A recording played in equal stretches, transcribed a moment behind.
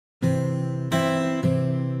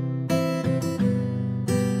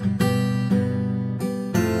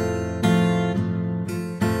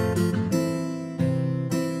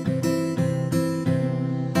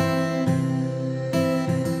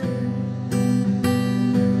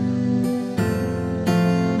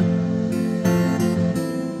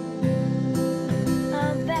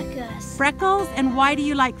Freckles, and why do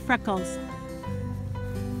you like Freckles?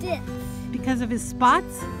 This. Because of his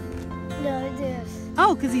spots? No, this.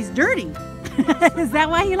 Oh, because he's dirty. Is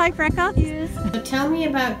that why you like Freckles? Yes. So tell me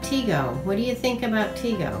about Tigo. What do you think about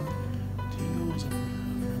Tigo? Tigo is a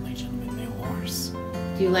really gentlemanly horse.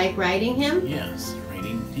 Do you like riding him? Yes,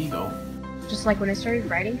 riding Tigo. Just like when I started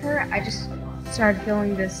riding her, I just started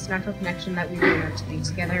feeling this natural connection that we were meant to be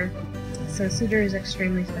together. So Cedar is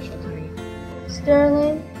extremely special to me.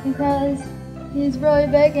 Sterling, because he's really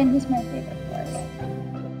big and he's my favorite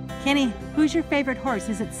horse. Kenny, who's your favorite horse?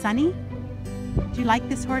 Is it Sunny? Do you like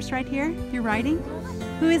this horse right here you're riding?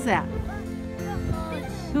 Who is that?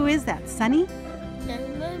 Who is that? Sunny?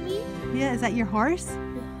 Mommy? Yeah, is that your horse?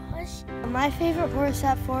 My favorite horse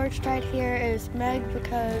at Forward Stride here is Meg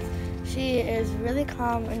because she is really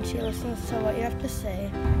calm and she listens to what you have to say.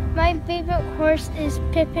 My favorite horse is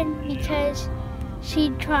Pippin because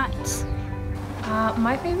she trots.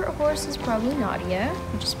 My favorite horse is probably Nadia.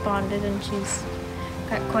 We just bonded and she's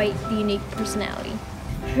got quite the unique personality.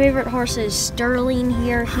 Favorite horse is Sterling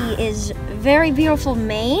here. He is very beautiful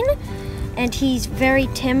mane and he's very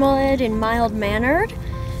timid and mild-mannered,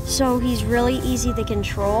 so he's really easy to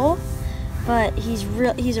control, but he's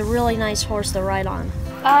a really nice horse to ride on.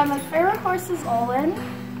 My favorite horse is Olin.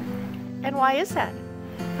 And why is that?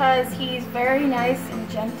 Because he's very nice and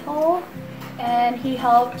gentle and he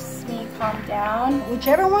helps me calm down.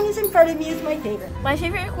 Whichever one is in front of me is my favorite. My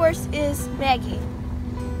favorite horse is Maggie.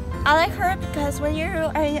 I like her because when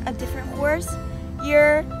you're riding a different horse,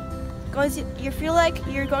 you feel like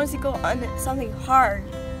you're going to go on something hard,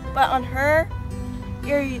 but on her,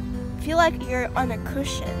 you feel like you're on a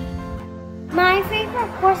cushion. My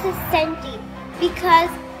favorite horse is Cindy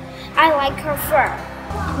because I like her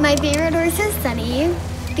fur. My favorite horse is Sunny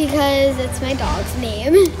because it's my dog's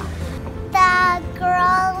name. The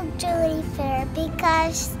girl Julie Fair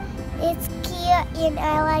because it's cute and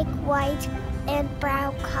I like white and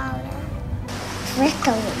brown color.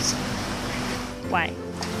 Freckles. Why?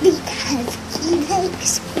 Because he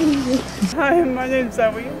likes me. Hi, my name's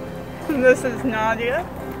Zoe, and this is Nadia.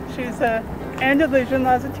 She's an Andalusian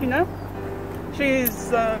Lazatina. She's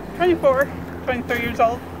 23 years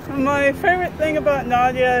old. My favorite thing about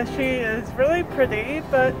Nadia, she is really pretty,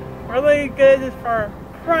 but really good for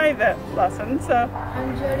private lessons.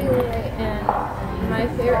 I'm Jody Lee, and my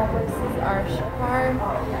favorite horses are Shahar,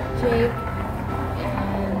 Jake,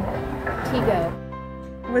 and Tigo.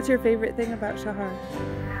 What's your favorite thing about Shahar?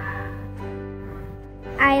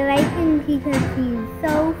 I like him because he's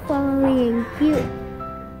so furry and cute.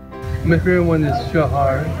 My favorite one is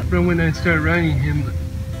Shahar. From when I started riding him,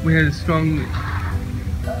 we had a strong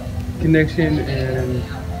connection and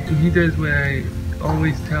he does what I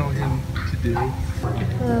always tell him to do.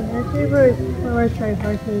 My favorite Forward Stride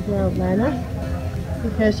horse is Lana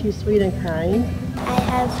because she's sweet and kind. I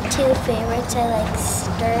have two favorites. I like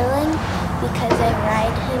Sterling because I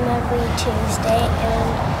ride him every Tuesday, and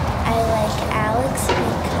I like Alex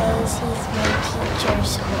because he's my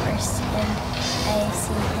teacher's horse and I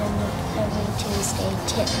see him every Tuesday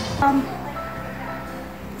too.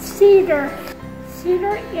 Cedar.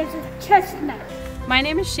 Cedar is a chestnut. My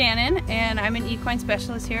name is Shannon and I'm an equine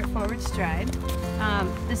specialist here at Forward Stride.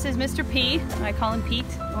 This is Mr. P. I call him Pete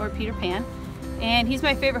or Peter Pan. And he's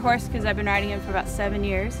my favorite horse because I've been riding him for about 7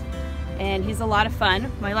 years. And he's a lot of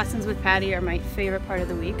fun. My lessons with Patty are my favorite part of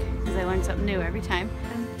the week because I learn something new every time.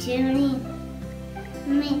 Junie,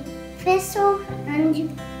 Thistle, and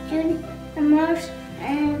Junie, and Marsh,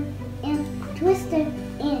 and Twister,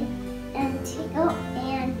 and Tickle,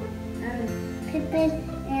 and Pippin,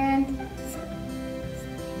 and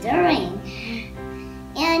Sterling,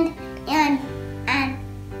 and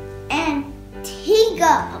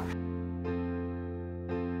Tigo.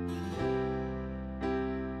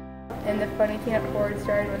 And the funny thing at Forward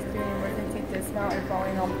Stride was doing emergency dismount and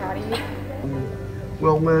falling on Patty.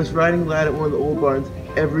 Well, when I was riding Lad at one of the old barns,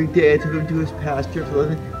 every day I took him to his pasture for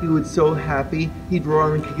lunch. He was so happy, he'd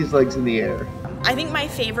roar and kick his legs in the air. I think my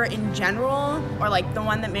favorite in general, or like the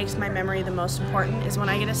one that makes my memory the most important, is when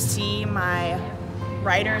I get to see my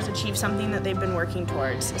riders achieve something that they've been working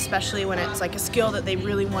towards, especially when it's like a skill that they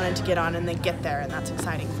really wanted to get on and they get there, and that's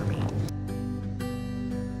exciting for me.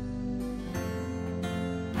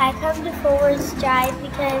 I come to Forward Stride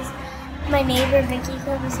because my neighbor Vicky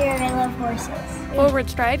comes here and I love horses. Forward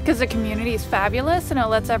Stride because the community is fabulous and it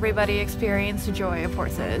lets everybody experience the joy of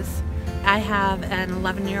horses. I have an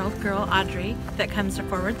 11-year-old girl, Audrey, that comes to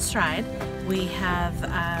Forward Stride. We have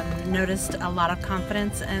noticed a lot of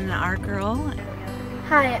confidence in our girl.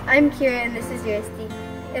 Hi, I'm Kira and this is Yosti.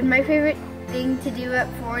 And my favorite thing to do at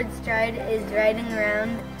Forward Stride is riding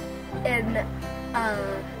around and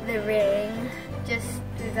The ring, just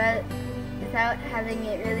without having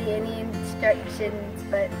it really any instructions,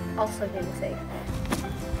 but also being safe.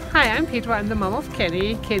 Hi, I'm Petra. I'm the mom of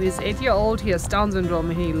Kenny. Kenny's 8-year-old. He has Down syndrome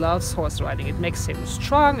and he loves horse riding. It makes him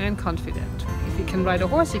strong and confident. If he can ride a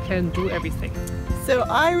horse, he can do everything. So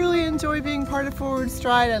I really enjoy being part of Forward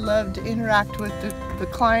Stride. I love to interact with the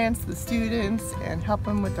clients, the students, and help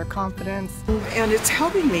them with their confidence. And it's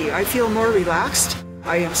helping me. I feel more relaxed.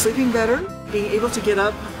 I am sleeping better, being able to get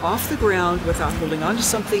up off the ground without holding on to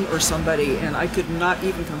something or somebody, and I could not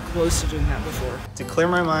even come close to doing that before. To clear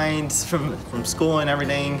my mind from school and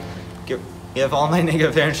everything, give all my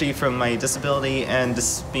negative energy from my disability, and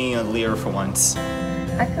just being a leader for once.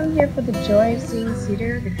 I come here for the joy of seeing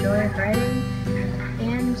Cedar, the joy of riding,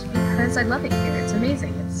 and because I love it here. It's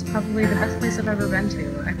amazing. It's probably the best place I've ever been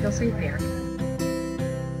to. I feel safe here.